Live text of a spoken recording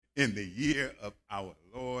in the year of our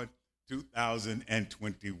Lord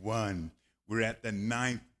 2021. We're at the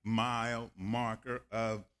 9th mile marker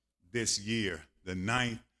of this year, the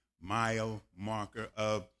 9th mile marker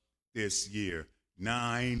of this year.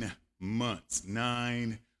 9 months,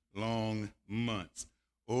 9 long months.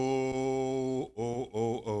 Oh.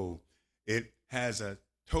 It has a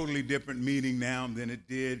totally different meaning now than it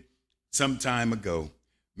did some time ago.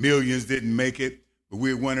 Millions didn't make it, but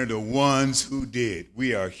we're one of the ones who did.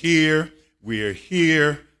 We are here, we're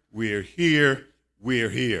here, we're here, we're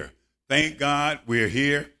here. Thank God we're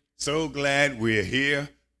here. So glad we're here.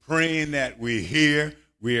 Praying that we're here.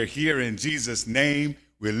 We're here in Jesus' name.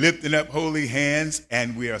 We're lifting up holy hands,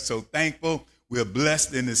 and we are so thankful. We're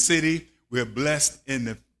blessed in the city. We're blessed in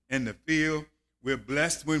the field. We're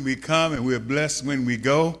blessed when we come, and we're blessed when we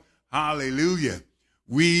go. Hallelujah.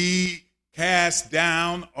 We cast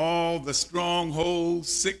down all the strongholds,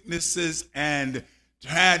 sicknesses, and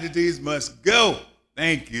tragedies must go.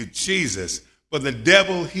 Thank you, Jesus. For the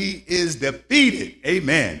devil, he is defeated.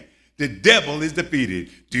 Amen. The devil is defeated.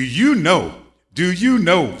 Do you know,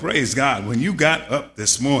 praise God, when you got up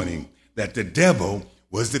this morning that the devil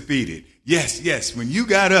was defeated? Yes, when you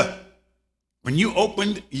got up, when you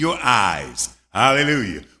opened your eyes,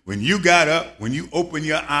 hallelujah. When you got up, when you opened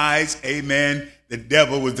your eyes, amen, the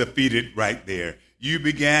devil was defeated right there. You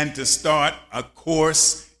began to start a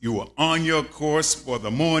course. You were on your course for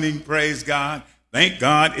the morning, praise God. Thank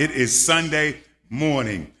God it is Sunday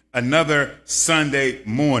morning, another Sunday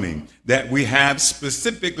morning that we have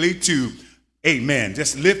specifically to, amen,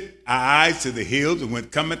 just lift our eyes to the hills and when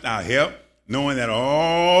cometh our help, knowing that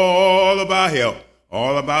all of our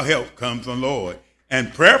help comes from the Lord.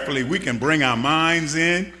 And prayerfully, we can bring our minds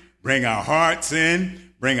in, bring our hearts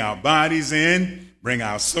in, bring our bodies in, bring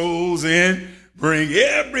our souls in, bring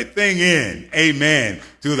everything in, amen,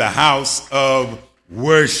 to the house of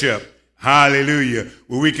worship. Hallelujah.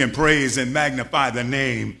 Where we can praise and magnify the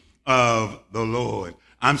name of the Lord.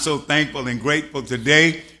 I'm so thankful and grateful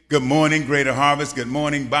today. Good morning, Greater Harvest. Good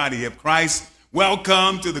morning, body of Christ.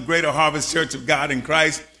 Welcome to the Greater Harvest Church of God in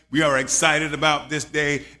Christ. We are excited about this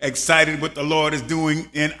day, excited what the Lord is doing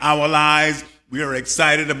in our lives. We are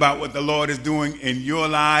excited about what the Lord is doing in your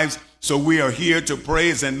lives. So we are here to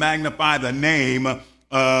praise and magnify the name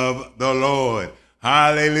of the Lord.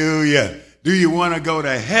 Hallelujah. Do you want to go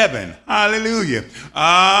to heaven? Hallelujah.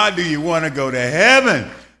 Do you want to go to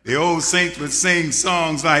heaven? The old saints would sing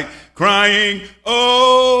songs like crying,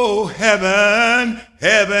 oh, heaven,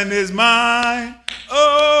 heaven is mine.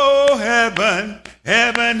 Oh, heaven,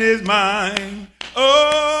 heaven is mine.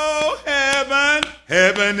 Oh, heaven,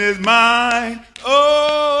 heaven is mine.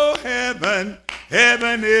 Oh, heaven,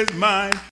 heaven is mine.